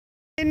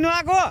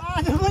हिँड्नुआको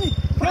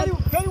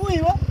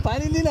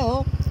पानी लिन हो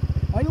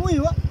होइन उही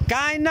हो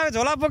कहाँ हिँड्नुको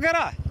झोला बोकेर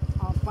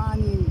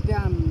पानी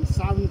त्यहाँ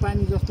साबुन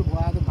पानी जस्तो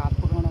भयो भात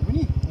पकाउन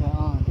पनि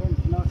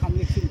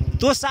नखाने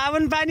त्यो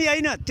साबुन पानी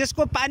होइन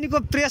त्यसको पानीको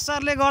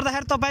प्रेसरले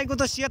गर्दाखेरि तपाईँको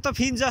त सेतो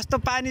फिन जस्तो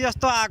पानी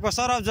जस्तो आएको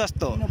सरफ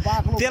जस्तो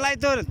त्यसलाई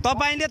त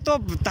तपाईँले त्यो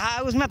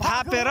उसमा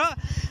थापेर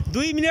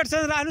 2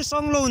 मिनटसम्म राख्नु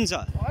सङ्लो हुन्छ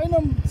होइन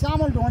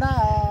चामल ढोँडा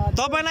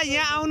तपाईँलाई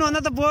यहाँ आउनुभन्दा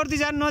त बोर्दी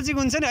जानु नजिक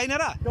हुन्छ नि होइन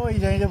र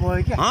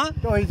भयो क्या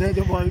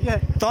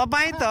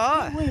तपाईँ त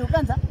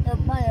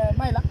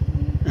माइला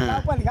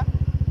गाउँपालिका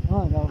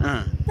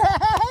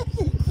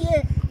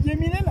के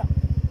मिलेन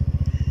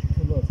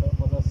ठुलो छ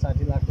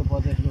 50-60 लाखको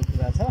बजेटको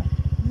कुरा छ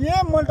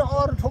मैले त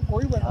अरू ठोक हो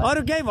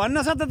अरू केही भन्न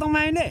छ त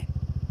तपाईँले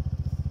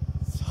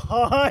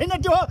होइन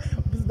त्यो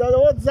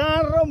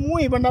जाँड र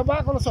मुही भन्दा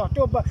बाक्लो छ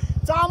त्यो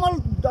चामल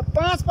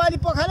 5 पाली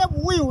पखाले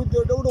उही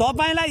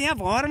तपाईँलाई यहाँ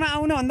भरमा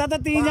आउनुभन्दा त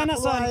 3 जना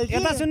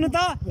यता सुन्नु त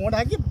ढोँडा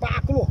कि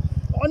बाक्लो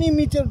अनि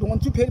मिचेर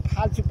ढोन्छु फेरि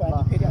फाल्छु पानी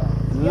फेरि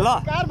ल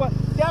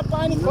त्यहाँ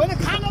पानी होइन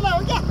खानलाई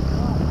हो क्या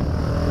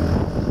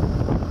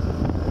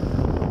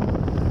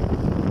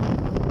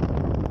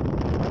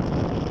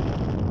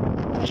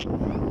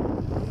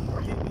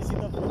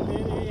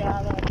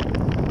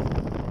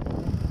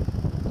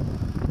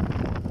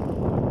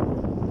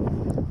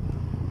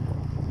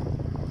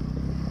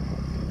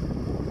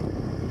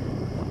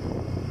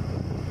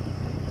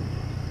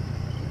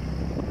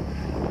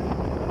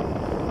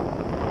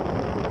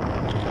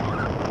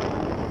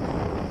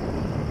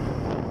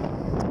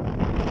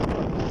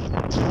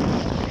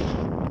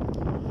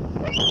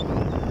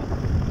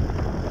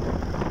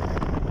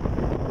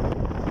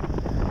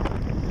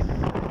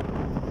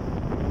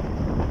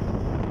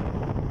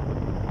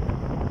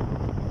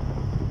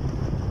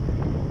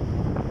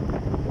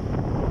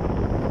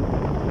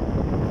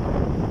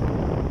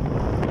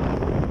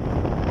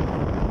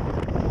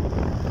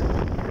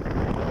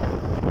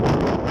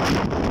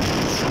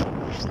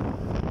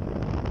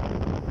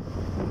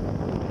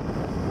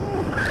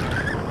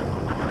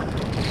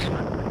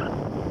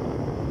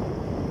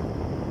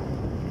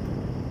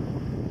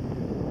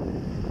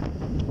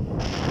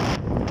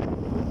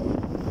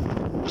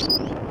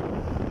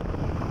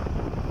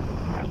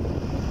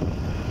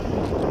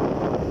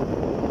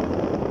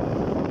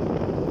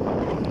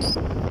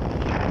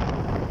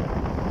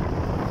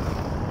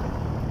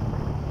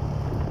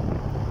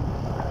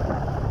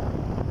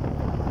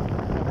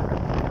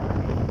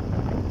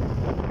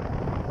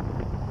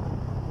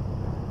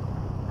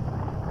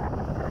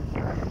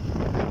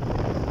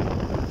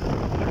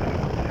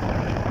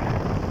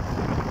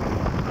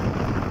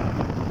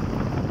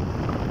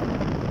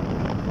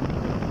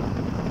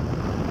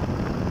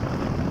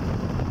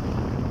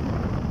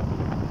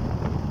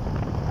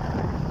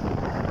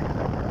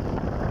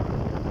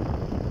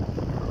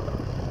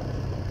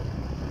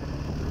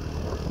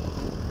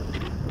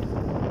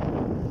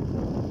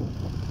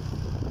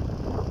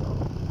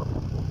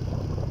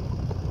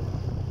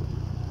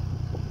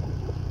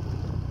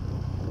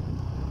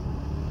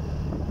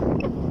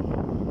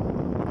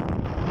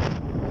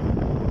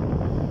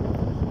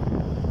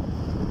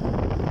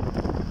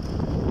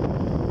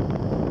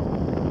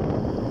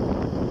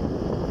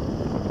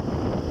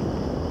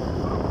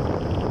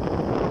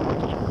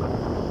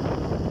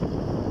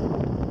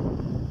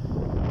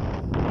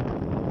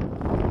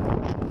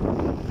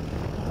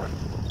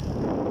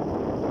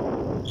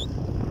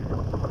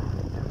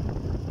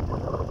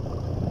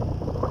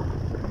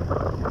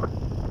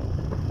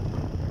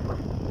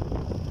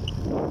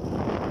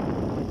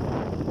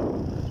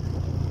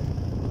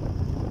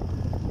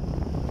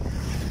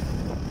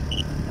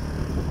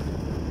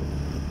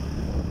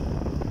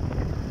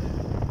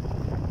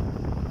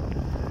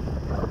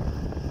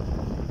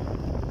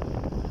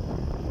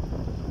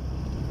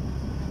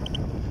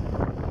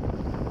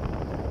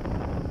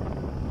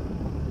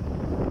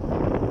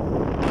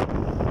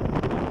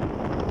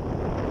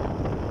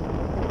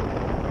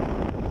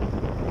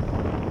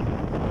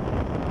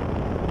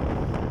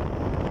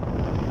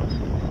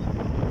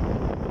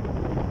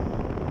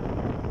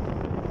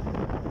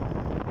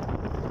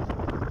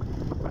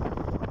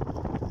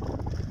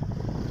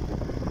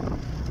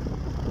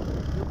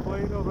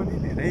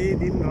धेरै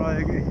दिन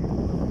रह्यो कि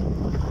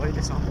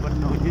अहिले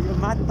सम्पन्न हुने यो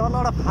माथि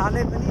तलबाट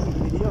फाले पनि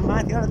यो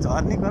माथिबाट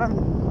झर्ने क्रम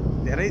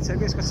धेरै छ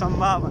कि यसको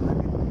सम्भावना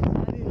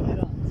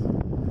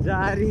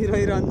जारी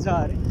रहिरहन्छ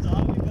अरे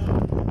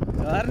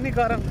झर्ने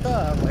क्रम त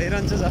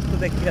भइरहन्छ जस्तो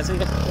देखिएको छ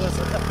यस्तो छ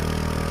त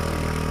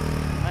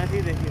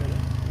माथिदेखि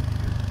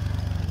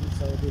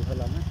सौदी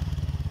खोलामा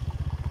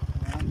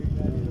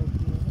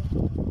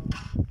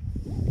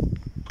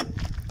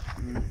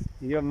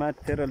यो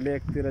माथितिर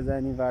लेकतिर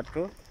जाने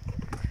बाटो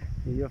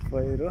यो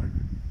पहिरो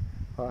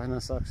खस्न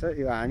सक्छ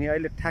यो हामी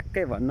अहिले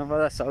ठ्याक्कै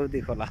भन्नुपर्दा सौदी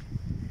खोला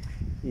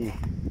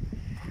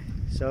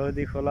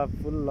सौदी खोला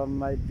पुल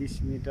लम्बाइ 20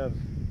 मिटर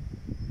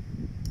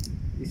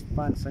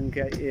स्पान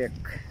संख्या 1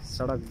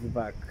 सडक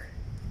विभाग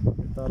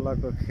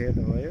तलको खेत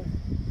भयो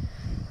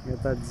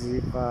यता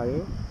जीप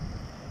आयो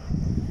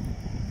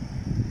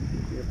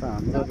यता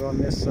हाम्रो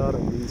रमेश सर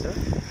हुनुहुन्छ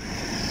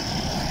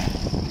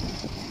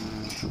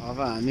अब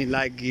हामी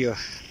लाग्यो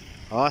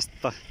हस्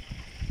त।